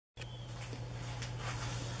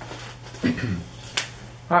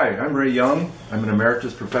Hi, I'm Ray Young. I'm an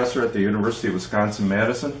emeritus professor at the University of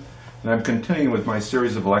Wisconsin-Madison, and I'm continuing with my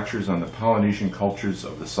series of lectures on the Polynesian cultures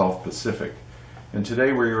of the South Pacific. And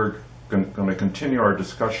today we are going to continue our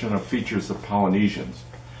discussion of features of Polynesians.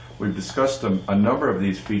 We've discussed a number of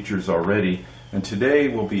these features already, and today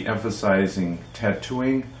we'll be emphasizing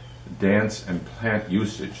tattooing, dance, and plant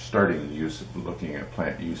usage, looking at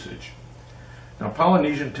plant usage. Now,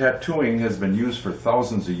 Polynesian tattooing has been used for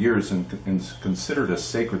thousands of years and is considered a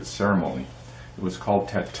sacred ceremony. It was called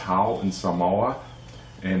tatau in Samoa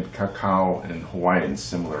and kakau in Hawaiian,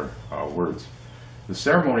 similar words. The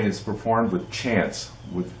ceremony is performed with chants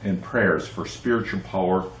and prayers for spiritual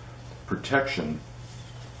power, protection,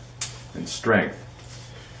 and strength.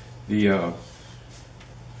 The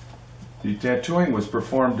tattooing was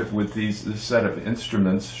performed with this set of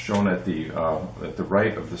instruments shown at the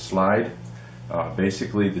right of the slide.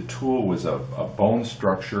 Basically, the tool was a bone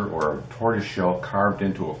structure or a tortoise shell carved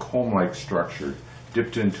into a comb-like structure,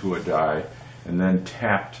 dipped into a dye, and then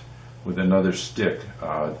tapped with another stick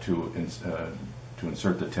to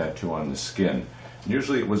insert the tattoo on the skin. And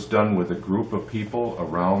usually it was done with a group of people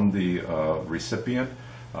around the recipient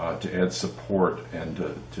to add support and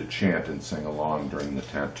to chant and sing along during the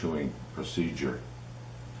tattooing procedure.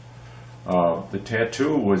 The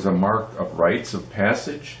tattoo was a mark of rites of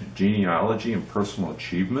passage, genealogy, and personal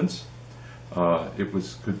achievements. It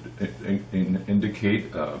could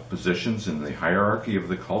indicate positions in the hierarchy of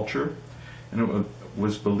the culture, and it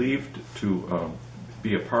was believed to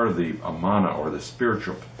be a part of the amana, or the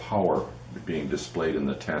spiritual power being displayed in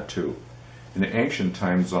the tattoo. In ancient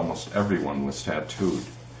times, almost everyone was tattooed.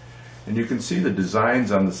 And you can see the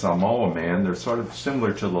designs on the Samoa man. They're sort of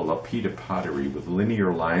similar to the lapita pottery with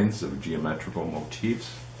linear lines of geometrical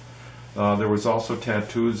motifs. There was also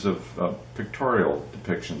tattoos of pictorial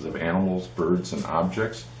depictions of animals, birds, and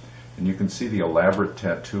objects. And you can see the elaborate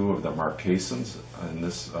tattoo of the Marquesans in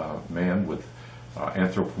this man with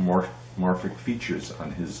anthropomorphic features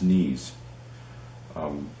on his knees.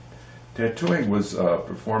 Tattooing was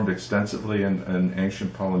performed extensively in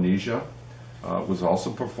ancient Polynesia. Was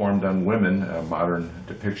also performed on women, a modern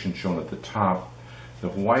depiction shown at the top. The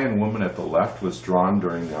Hawaiian woman at the left was drawn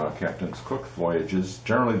during Captain Cook's voyages.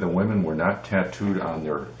 Generally, the women were not tattooed on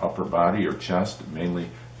their upper body or chest, mainly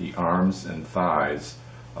the arms and thighs,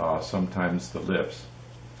 sometimes the lips,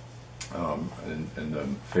 and the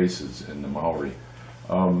faces in the Maori.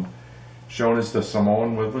 Shown is the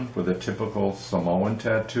Samoan woman with a typical Samoan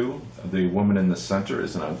tattoo. The woman in the center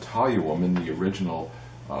is an Antalya woman, the original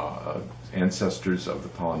ancestors of the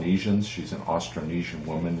Polynesians. She's an Austronesian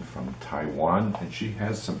woman from Taiwan, and she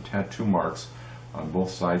has some tattoo marks on both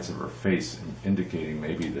sides of her face, indicating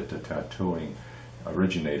maybe that the tattooing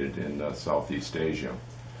originated in Southeast Asia.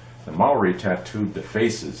 The Maori tattooed the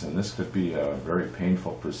faces, and this could be a very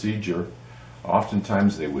painful procedure.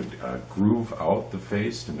 Oftentimes they would groove out the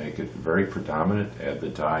face to make it very predominant, add the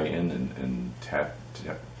dye in and tap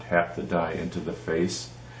the dye into the face.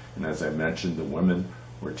 And as I mentioned, the women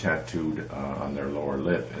were tattooed on their lower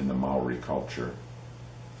lip in the Maori culture.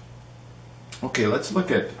 Okay, let's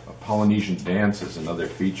look at Polynesian dance as another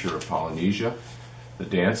feature of Polynesia. The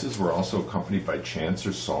dances were also accompanied by chants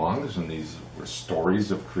or songs, and these were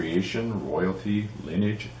stories of creation, royalty,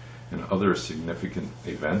 lineage, and other significant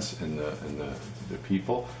events in the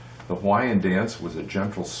people. The Hawaiian dance was a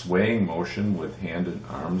gentle swaying motion with hand and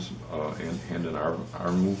arm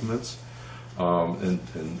movements. And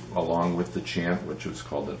along with the chant, which was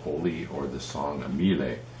called an oli, or the song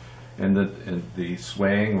Amile. And the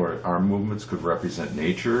swaying or arm movements could represent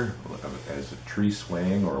nature, as a tree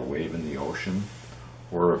swaying or a wave in the ocean,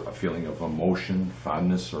 or a feeling of emotion,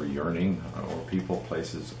 fondness, or yearning, or people,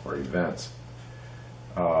 places, or events.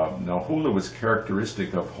 Now, hula was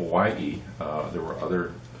characteristic of Hawaii. There were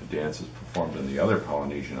other dances performed in the other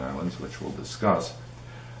Polynesian islands, which we'll discuss.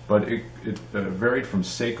 But it varied from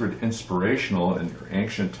sacred, inspirational in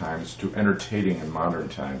ancient times to entertaining in modern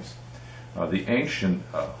times. The ancient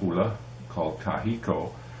hula, called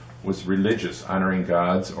kahiko, was religious, honoring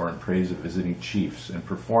gods or in praise of visiting chiefs, and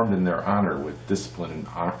performed in their honor with discipline and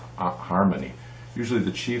harmony. Usually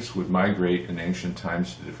the chiefs would migrate in ancient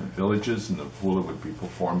times to different villages, and the hula would be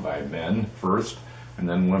performed by men first, and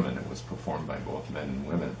then women. It was performed by both men and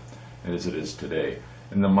women, as it is today.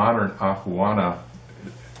 In the modern Ahuana,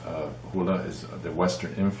 hula is the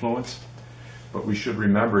Western influence, but we should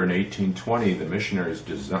remember in 1820 the missionaries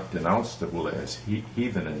denounced the hula as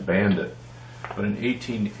heathen and bandit. But in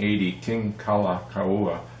 1880, King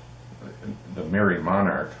Kalakaua, the Merry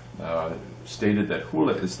Monarch, stated that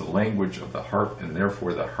hula is the language of the heart and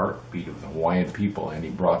therefore the heartbeat of the Hawaiian people, and he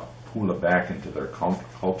brought hula back into their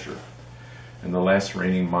culture. And the last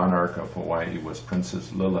reigning monarch of Hawaii was Princess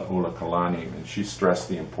Liliuokalani, and she stressed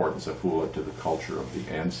the importance of hula to the culture of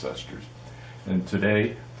the ancestors. And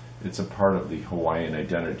today, it's a part of the Hawaiian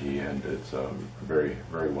identity, and it's very,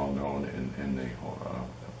 very well known in the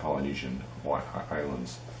Polynesian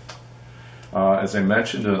islands. As I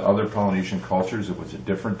mentioned, in other Polynesian cultures, it was a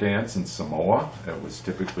different dance. In Samoa, it was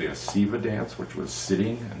typically a siva dance, which was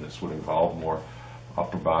sitting, and this would involve more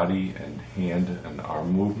upper body and hand and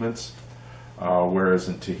arm movements. Whereas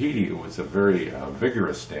in Tahiti, it was a very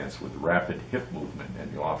vigorous dance with rapid hip movement,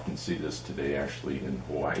 and you'll often see this today actually in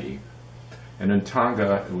Hawaii. And in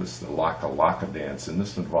Tonga, it was the laka laka dance, and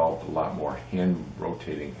this involved a lot more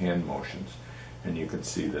rotating hand motions. And you can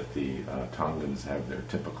see that the Tongans have their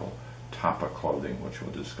typical tapa clothing, which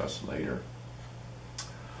we'll discuss later.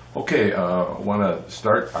 Okay, I want to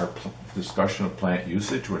start our discussion of plant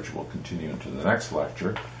usage, which will continue into the next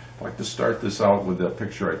lecture. I'd like to start this out with a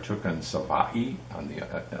picture I took on Savaii, on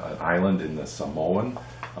an island in the Samoan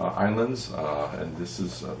Islands, and this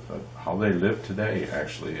is how they live today,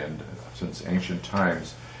 actually, and since ancient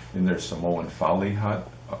times, in their Samoan fali hut,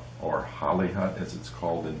 or hale hut, as it's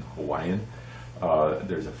called in Hawaiian.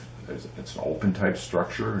 It's an open type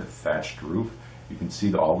structure, a thatched roof. You can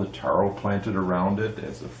see all the taro planted around it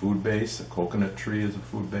as a food base. The coconut tree is a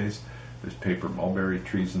food base. There's paper mulberry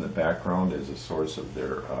trees in the background as a source of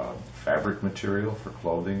their fabric material for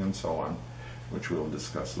clothing and so on, which we'll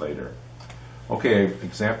discuss later. Okay,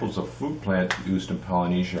 examples of food plant used in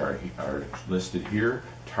Polynesia are listed here: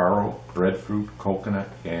 taro, breadfruit, coconut,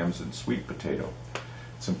 yams, and sweet potato.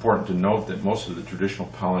 It's important to note that most of the traditional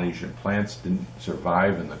Polynesian plants didn't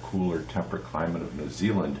survive in the cooler temperate climate of New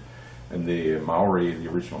Zealand, and the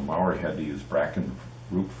original Maori had to use bracken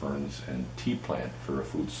root ferns and tea plant for a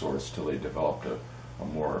food source till they developed a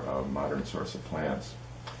more modern source of plants.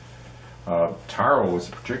 Taro was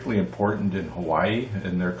particularly important in Hawaii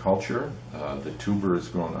in their culture. The tuber is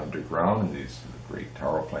grown underground in these great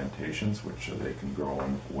taro plantations, which they can grow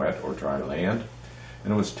on wet or dry land,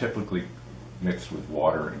 and it was typically mixed with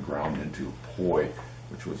water and ground into poi,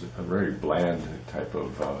 which was a very bland type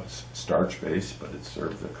of starch base, but it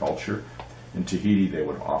served the culture. In Tahiti, they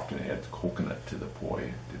would often add coconut to the poi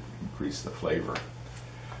to increase the flavor.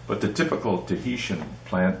 But the typical Tahitian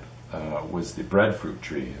plant was the breadfruit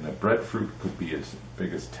tree, and a breadfruit could be as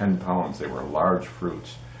big as 10 pounds. They were large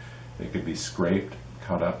fruits. They could be scraped,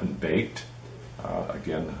 cut up, and baked.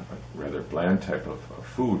 Again, a rather bland type of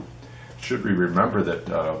food. Should we remember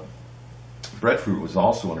that breadfruit was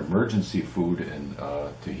also an emergency food in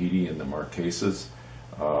Tahiti and the Marquesas.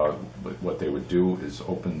 But what they would do is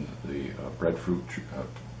open the breadfruit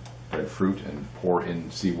and pour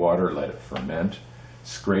in seawater, let it ferment,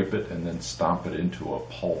 scrape it, and then stomp it into a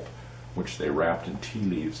pulp, which they wrapped in tea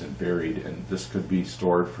leaves and buried. And this could be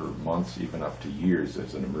stored for months, even up to years,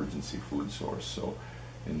 as an emergency food source. So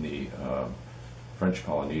in the French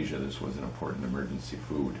Polynesia, this was an important emergency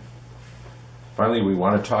food. Finally, we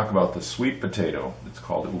want to talk about the sweet potato. It's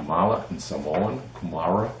called umala in Samoan,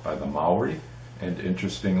 kumara by the Maori, and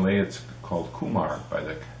interestingly, it's called kumar by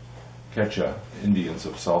the Quechua Indians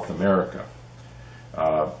of South America.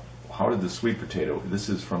 How did the sweet potato, this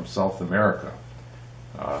is from South America,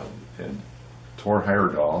 and Thor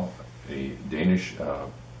Heyerdahl, a Danish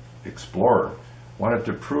explorer, wanted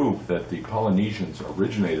to prove that the Polynesians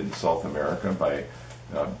originated in South America by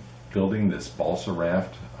building this balsa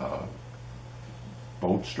raft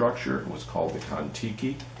boat structure. It was called the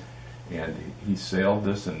Kontiki, and he sailed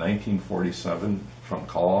this in 1947 from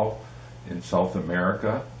Callao in South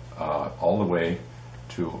America all the way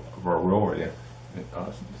to Varroa,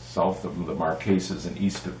 south of the Marquesas and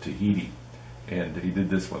east of Tahiti. And he did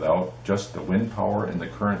this without just the wind power and the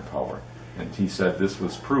current power. And he said this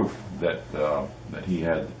was proof that he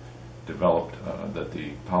had developed, that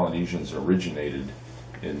the Polynesians originated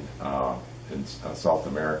in South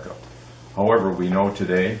America. However, we know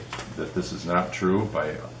today that this is not true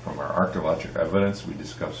from our archaeological evidence we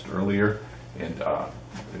discussed earlier, and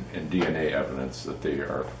DNA evidence that they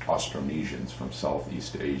are Austronesians from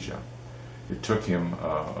Southeast Asia. It took him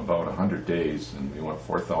about 100 days, and we went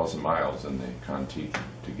 4,000 miles in the Kontiki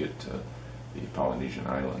to get to the Polynesian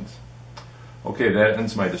islands. Okay, that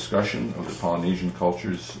ends my discussion of the Polynesian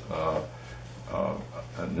cultures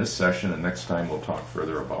in this session, and next time we'll talk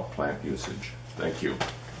further about plant usage. Thank you.